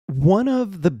One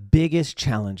of the biggest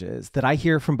challenges that I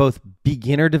hear from both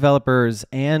beginner developers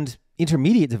and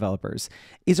intermediate developers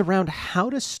is around how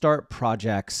to start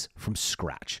projects from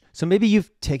scratch. So maybe you've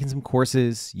taken some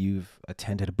courses, you've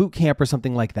attended a boot camp or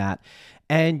something like that,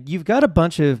 and you've got a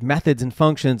bunch of methods and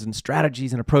functions and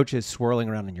strategies and approaches swirling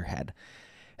around in your head.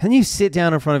 And then you sit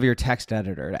down in front of your text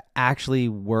editor to actually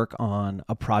work on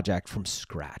a project from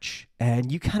scratch.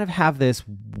 And you kind of have this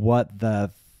what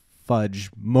the fudge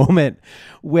moment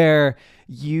where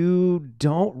you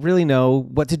don't really know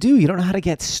what to do. You don't know how to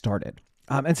get started.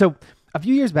 And so a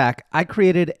few years back, I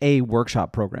created a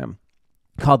workshop program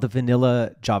called the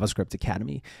Vanilla JavaScript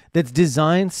Academy that's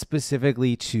designed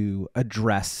specifically to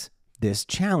address this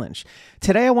challenge.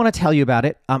 Today, I want to tell you about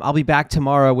it. I'll be back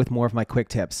tomorrow with more of my quick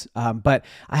tips, but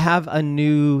I have a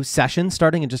new session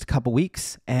starting in just a couple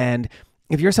weeks. And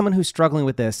if you're someone who's struggling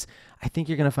with this, I think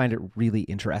you're going to find it really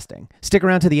interesting. Stick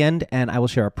around to the end and I will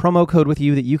share a promo code with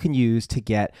you that you can use to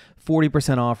get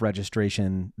 40% off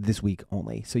registration this week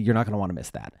only. So you're not going to want to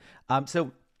miss that.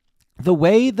 So the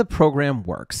way the program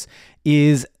works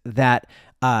is that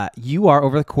you are,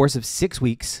 over the course of 6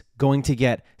 weeks, going to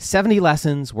get 70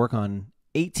 lessons, work on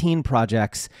 18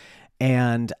 projects,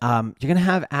 and you're going to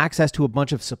have access to a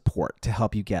bunch of support to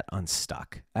help you get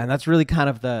unstuck. And that's really kind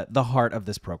of the heart of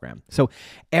this program. So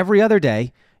every other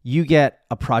day, you get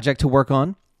a project to work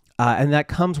on, and that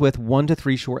comes with 1 to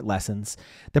 3 short lessons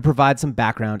that provide some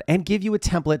background and give you a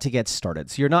template to get started.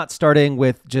 So you're not starting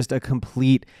with just a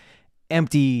complete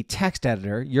empty text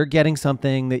editor. You're getting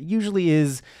something that usually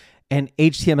is an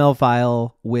HTML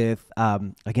file with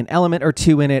like an element or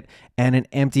two in it and an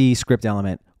empty script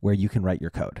element where you can write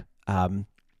your code.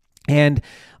 And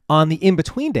on the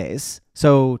in-between days,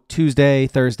 so Tuesday,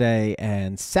 Thursday,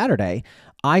 and Saturday,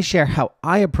 I share how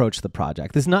I approach the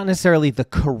project. This is not necessarily the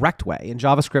correct way. In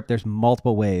JavaScript, there's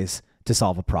multiple ways to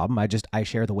solve a problem. I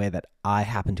share the way that I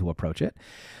happen to approach it,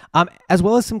 as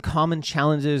well as some common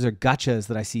challenges or gotchas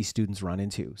that I see students run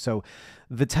into. So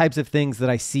the types of things that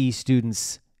I see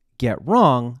students get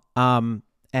wrong, or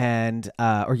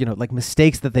like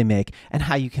mistakes that they make and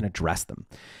how you can address them.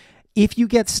 If you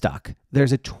get stuck,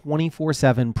 there's a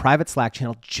 24/7 private Slack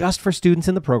channel just for students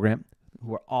in the program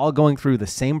who are all going through the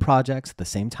same projects at the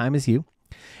same time as you.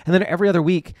 And then every other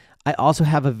week, I also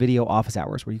have a video office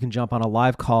hours where you can jump on a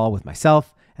live call with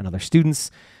myself and other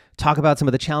students, talk about some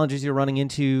of the challenges you're running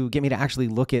into, get me to actually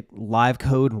look at live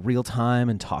code in real time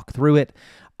and talk through it.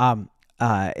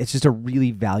 It's just a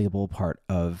really valuable part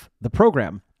of the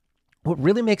program. What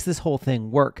really makes this whole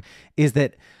thing work is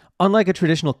that, unlike a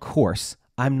traditional course,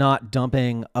 I'm not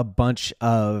dumping a bunch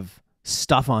of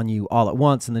stuff on you all at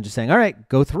once and then just saying, all right,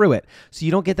 go through it. So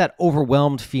you don't get that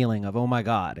overwhelmed feeling of, oh my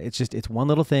God, it's one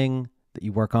little thing that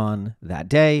you work on that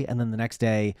day. And then the next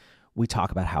day we talk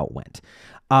about how it went.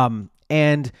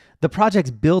 And the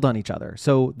projects build on each other.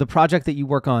 So the project that you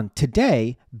work on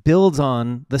today builds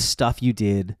on the stuff you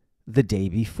did the day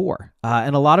before.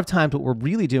 And a lot of times what we're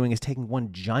really doing is taking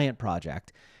one giant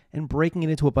project and breaking it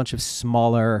into a bunch of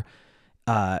smaller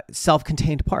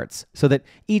self-contained parts so that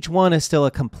each one is still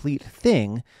a complete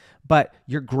thing, but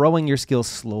you're growing your skills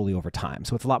slowly over time.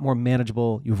 So it's a lot more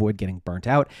manageable. You avoid getting burnt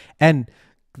out. And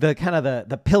the kind of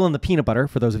the pill in the peanut butter,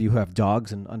 for those of you who have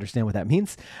dogs and understand what that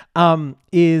means,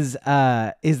 is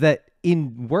that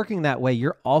in working that way,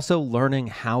 you're also learning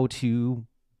how to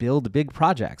build big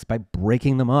projects by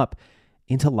breaking them up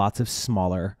into lots of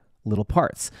smaller little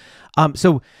parts.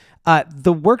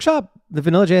 The workshop, the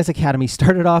Vanilla.js Academy,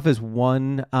 started off as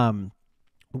one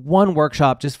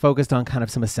workshop just focused on kind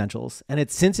of some essentials. And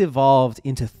it's since evolved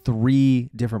into 3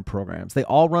 different programs. They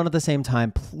all run at the same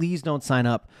time. Please don't sign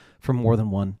up for more than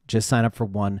one. Just sign up for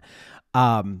one.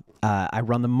 I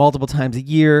run them multiple times a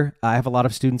year. I have a lot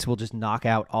of students who will just knock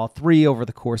out all 3 over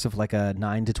the course of like a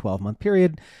 9 to 12 month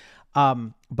period.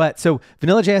 So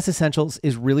Vanilla.js Essentials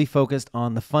is really focused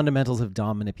on the fundamentals of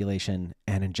DOM manipulation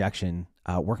and injection,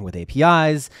 working with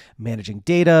APIs, managing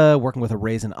data, working with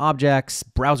arrays and objects,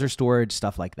 browser storage,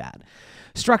 stuff like that.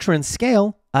 Structure and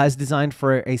Scale is designed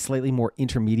for a slightly more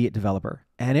intermediate developer,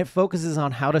 and it focuses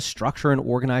on how to structure and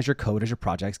organize your code as your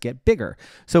projects get bigger.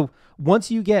 So once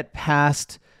you get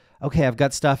past, okay, I've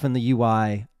got stuff in the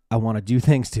UI, I want to do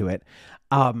things to it,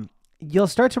 you'll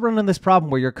start to run into this problem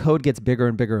where your code gets bigger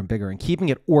and bigger and bigger, and keeping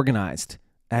it organized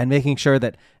and making sure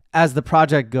that as the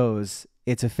project goes,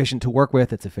 it's efficient to work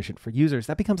with, it's efficient for users.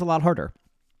 That becomes a lot harder.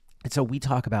 And so we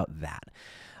talk about that.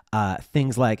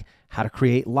 things like how to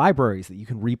create libraries that you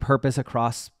can repurpose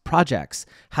across projects,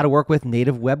 how to work with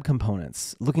native web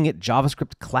components, looking at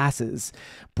JavaScript classes,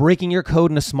 breaking your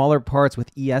code into smaller parts with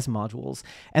ES modules,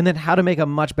 and then how to make a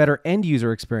much better end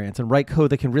user experience and write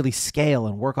code that can really scale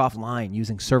and work offline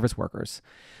using service workers.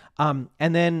 And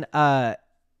then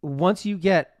once you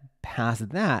get past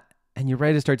that and you're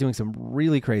ready to start doing some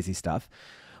really crazy stuff,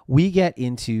 we get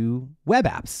into web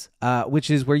apps, which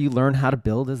is where you learn how to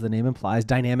build, as the name implies,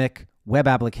 dynamic web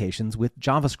applications with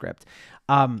JavaScript.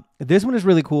 This one is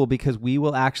really cool because we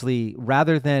will actually,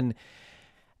 rather than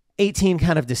 18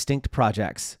 kind of distinct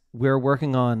projects, we're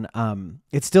working on,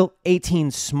 it's still 18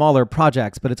 smaller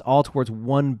projects, but it's all towards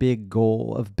one big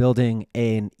goal of building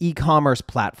an e-commerce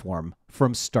platform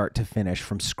from start to finish,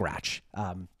 from scratch.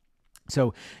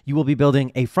 So you will be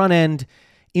building a front end,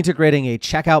 integrating a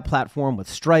checkout platform with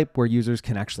Stripe where users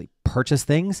can actually purchase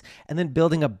things, and then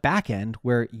building a back end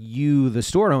where you, the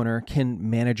store owner, can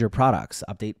manage your products,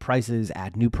 update prices,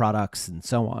 add new products, and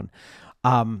so on.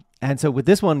 And so with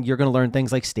this one, you're going to learn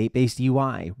things like state-based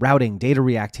UI, routing, data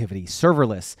reactivity,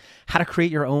 serverless, how to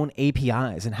create your own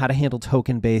APIs, and how to handle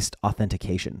token-based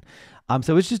authentication.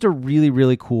 So it's just a really,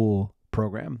 really cool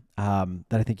program that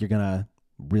I think you're going to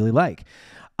really like.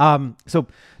 So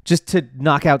just to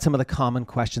knock out some of the common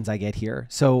questions I get here.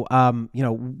 So,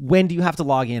 when do you have to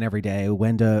log in every day?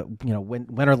 When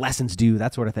are lessons due?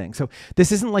 That sort of thing. So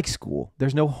this isn't like school.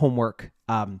 There's no homework.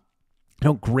 I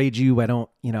don't grade you. I'm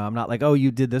not like, oh,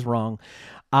 you did this wrong.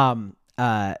 I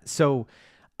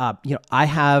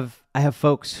have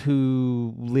folks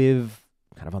who live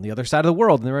kind of on the other side of the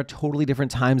world, and they're a totally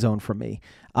different time zone from me.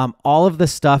 All of the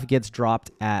stuff gets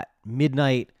dropped at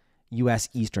midnight US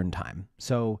Eastern time.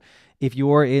 So if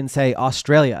you're in, say,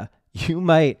 Australia, you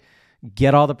might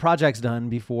get all the projects done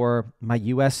before my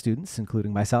US students,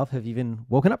 including myself, have even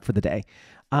woken up for the day.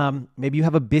 Maybe you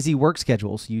have a busy work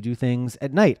schedule, so you do things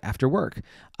at night after work.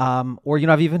 Or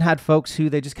I've even had folks who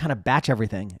they just kind of batch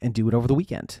everything and do it over the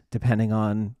weekend, depending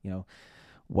on,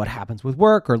 what happens with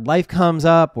work or life comes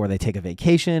up or they take a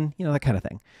vacation, that kind of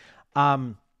thing.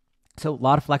 So a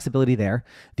lot of flexibility there.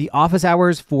 The office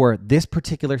hours for this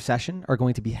particular session are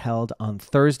going to be held on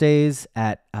Thursdays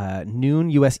at noon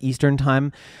US Eastern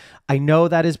time. I know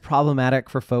that is problematic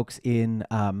for folks in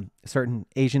certain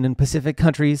Asian and Pacific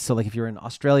countries. So like if you're in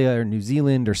Australia or New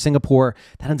Zealand or Singapore,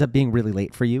 that ends up being really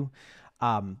late for you.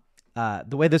 The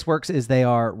way this works is they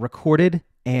are recorded,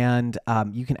 and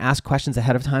you can ask questions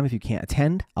ahead of time if you can't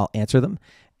attend. I'll answer them,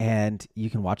 and you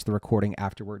can watch the recording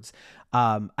afterwards.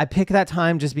 I pick that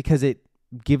time just because it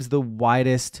gives the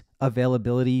widest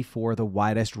availability for the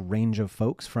widest range of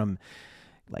folks, from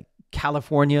like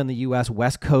California and the US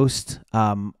West Coast,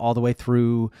 all the way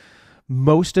through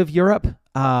most of Europe,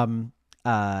 and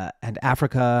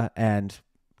Africa and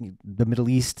the Middle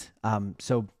East.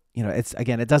 It's,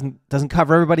 again, it doesn't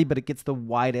cover everybody, but it gets the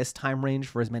widest time range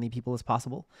for as many people as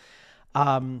possible.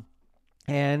 It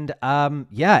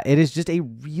is just a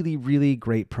really, really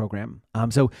great program.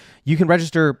 So you can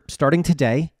register starting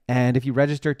today. And if you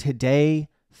register today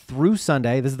through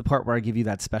Sunday, this is the part where I give you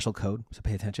that special code, so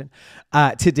pay attention.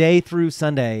 Today through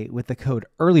Sunday with the code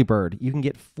EARLYBIRD, you can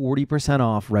get 40%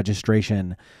 off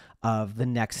registration of the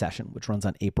next session, which runs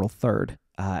on April 3rd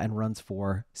and runs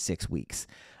for 6 weeks.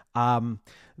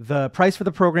 The price for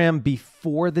the program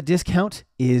before the discount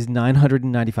is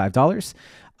 $995.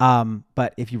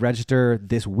 But if you register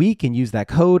this week and use that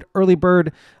code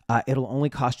EARLYBIRD, it'll only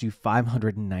cost you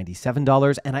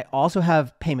 $597. And I also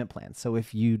have payment plans. So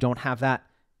if you don't have that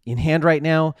in hand right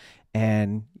now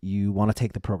and you want to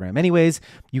take the program anyways,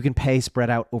 you can pay spread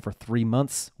out over 3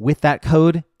 months. With that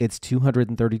code, it's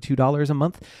 $232 a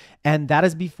month. And that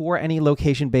is before any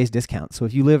location-based discounts. So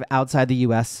if you live outside the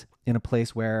US in a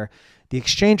place where the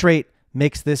exchange rate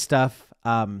makes this stuff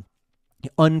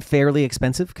unfairly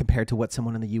expensive compared to what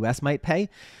someone in the US might pay,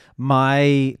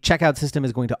 my checkout system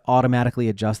is going to automatically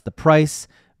adjust the price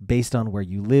based on where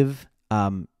you live.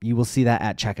 You will see that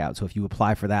at checkout. So if you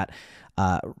apply for that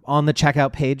on the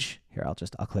checkout page, here, I'll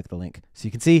click the link. So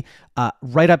you can see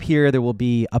right up here, there will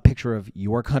be a picture of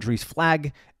your country's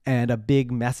flag and a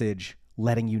big message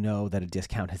letting you know that a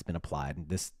discount has been applied. And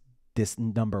this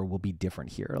number will be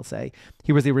different here. It'll say,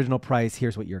 here was the original price,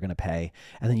 here's what you're going to pay.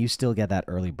 And then you still get that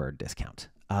early bird discount.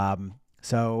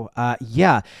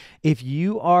 If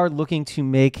you are looking to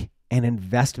make an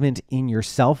investment in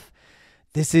yourself,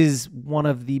 this is one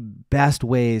of the best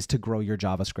ways to grow your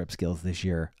JavaScript skills this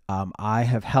year. I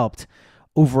have helped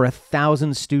over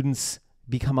 1,000 students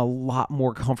become a lot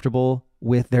more comfortable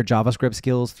with their JavaScript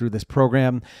skills through this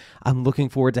program. I'm looking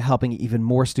forward to helping even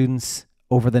more students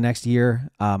over the next year.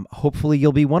 Hopefully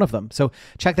you'll be one of them. So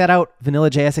check that out,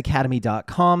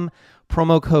 vanillajsacademy.com,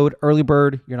 promo code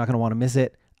earlybird. You're not going to want to miss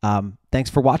it. Thanks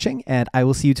for watching, and I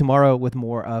will see you tomorrow with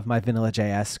more of my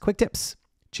Vanilla.js quick tips.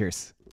 Cheers.